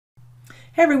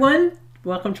Hey everyone,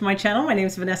 welcome to my channel. My name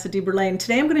is Vanessa DeBurlet, and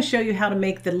today I'm going to show you how to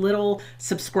make the little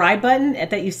subscribe button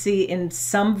that you see in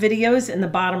some videos in the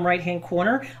bottom right hand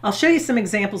corner. I'll show you some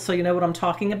examples so you know what I'm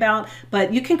talking about,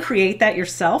 but you can create that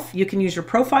yourself. You can use your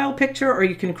profile picture or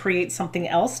you can create something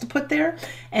else to put there,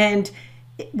 and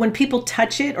when people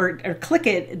touch it or click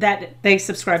it, that they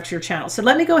subscribe to your channel. So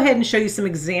let me go ahead and show you some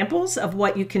examples of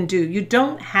what you can do. You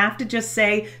don't have to just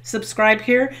say subscribe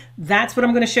here. That's what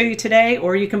I'm going to show you today.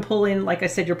 Or you can pull in, like I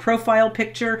said, your profile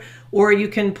picture, or you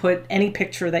can put any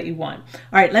picture that you want. All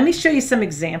right, let me show you some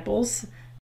examples.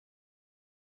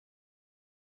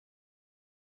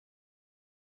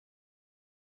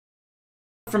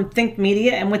 From Think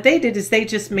Media, and what they did is they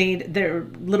just made their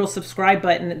little subscribe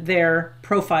button their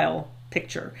profile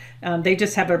picture. They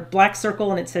just have a black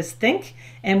circle and it says Think,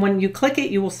 and when you click it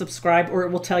you will subscribe, or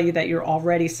it will tell you that you're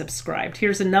already subscribed.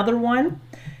 Here's another one.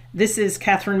 This is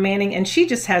Catherine Manning, and she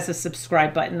just has a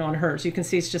subscribe button on hers. You can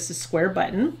see it's just a square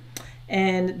button.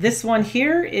 And this one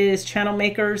here is Channel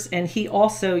Makers, and he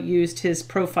also used his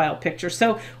profile picture.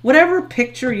 So whatever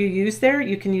picture you use there,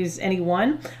 you can use any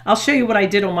one. I'll show you what I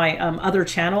did on my other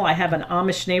channel. I have an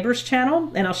Amish Neighbors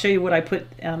channel, and I'll show you what I put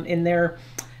in there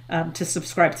to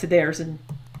subscribe to theirs. And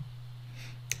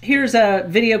here's a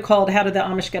video called How Did the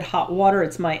Amish Get Hot Water?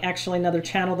 It's actually another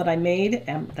channel that I made,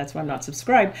 and that's why I'm not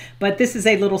subscribed. But this is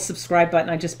a little subscribe button.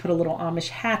 I just put a little Amish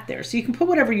hat there. So you can put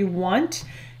whatever you want,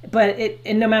 but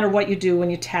and no matter what you do, when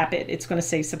you tap it, it's going to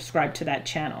say subscribe to that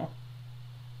channel.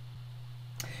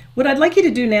 What I'd like you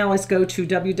to do now is go to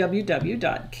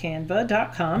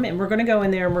www.canva.com, and we're going to go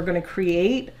in there and we're going to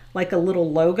create like a little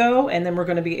logo, and then we're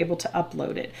going to be able to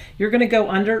upload it. You're going to go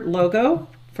under logo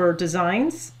for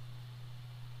designs.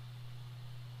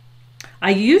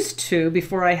 I used to,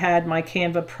 before I had my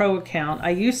Canva Pro account, I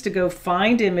used to go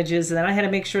find images, and then I had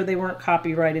to make sure they weren't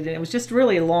copyrighted, and it was just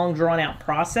really a long drawn out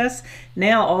process.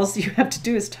 Now all you have to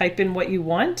do is type in what you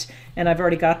want, and I've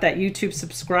already got that YouTube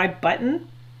subscribe button,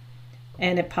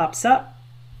 and it pops up.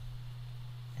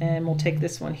 And we'll take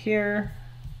this one here,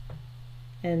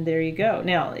 and there you go.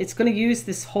 Now it's going to use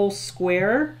this whole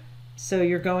square, so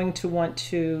you're going to want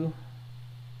to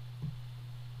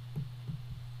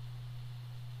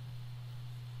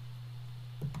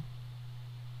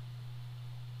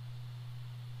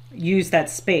use that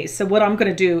space. So what I'm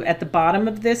going to do at the bottom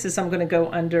of this is I'm going to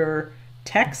go under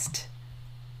text,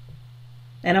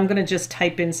 and I'm going to just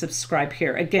type in subscribe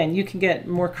here. Again, you can get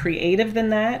more creative than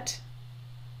that.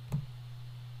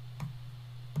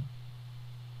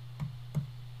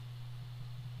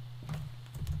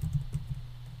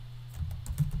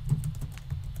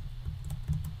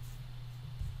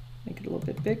 Make it a little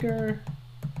bit bigger.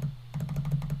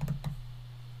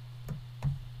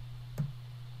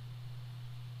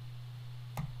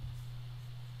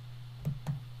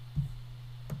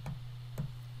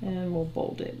 And we'll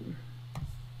bold it.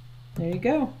 There you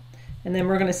go. And then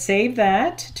we're going to save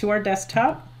that to our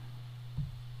desktop.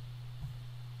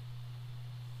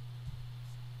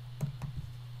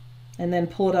 And then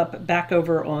pull it up back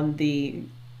over on the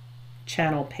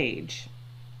channel page.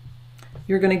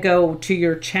 You're going to go to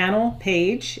your channel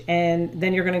page, and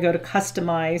then you're going to go to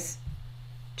customize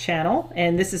channel.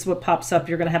 And this is what pops up.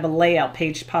 You're going to have a layout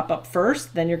page pop up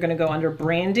first. Then you're going to go under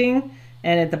branding.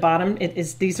 And at the bottom,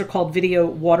 these are called video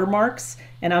watermarks,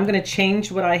 and I'm going to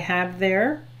change what I have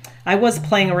there. I was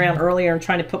playing around earlier and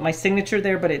trying to put my signature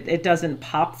there, but it doesn't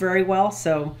pop very well,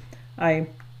 so I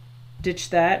ditched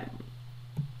that.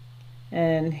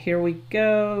 And here we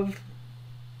go.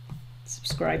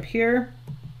 Subscribe here.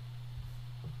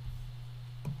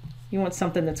 You want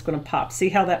something that's going to pop. See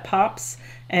how that pops?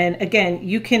 And again,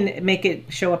 you can make it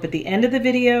show up at the end of the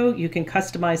video. You can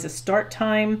customize the start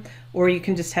time, or you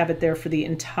can just have it there for the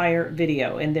entire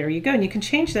video. And there you go. And you can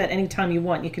change that anytime you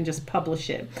want. You can just publish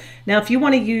it. Now, if you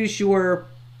want to use your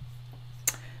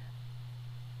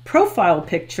profile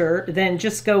picture, then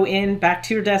just go in back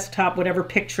to your desktop, whatever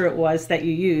picture it was that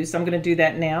you used. I'm going to do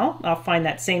that now. I'll find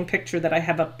that same picture that I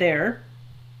have up there.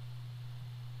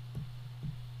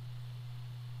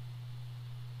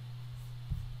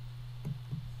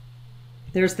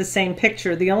 There's the same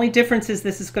picture. The only difference is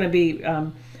this is going to be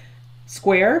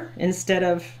square instead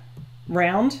of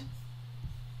round.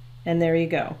 And there you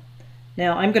go.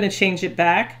 Now I'm going to change it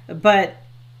back, but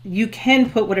you can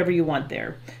put whatever you want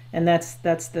there. And that's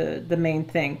the main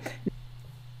thing.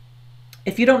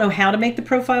 If you don't know how to make the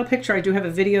profile picture, I do have a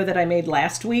video that I made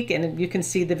last week, and you can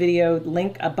see the video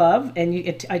link above,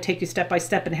 and I take you step by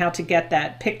step in how to get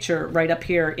that picture right up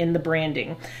here in the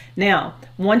branding. Now,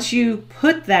 once you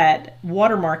put that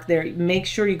watermark there, make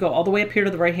sure you go all the way up here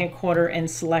to the right hand corner and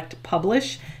select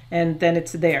publish, and then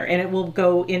it's there, and it will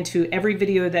go into every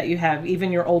video that you have,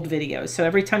 even your old videos. So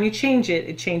every time you change it,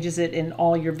 it changes it in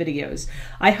all your videos.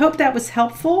 I hope that was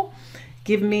helpful.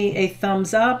 Give me a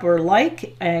thumbs up or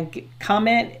like, and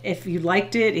comment if you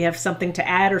liked it. You have something to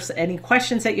add or any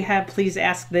questions that you have, please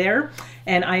ask there.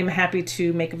 And I am happy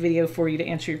to make a video for you to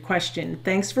answer your question.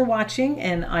 Thanks for watching,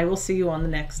 and I will see you on the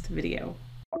next video.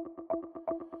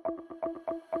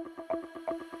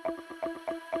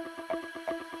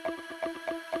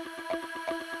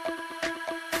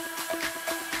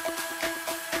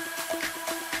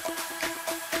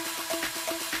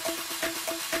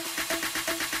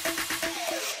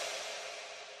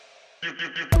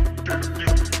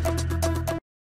 You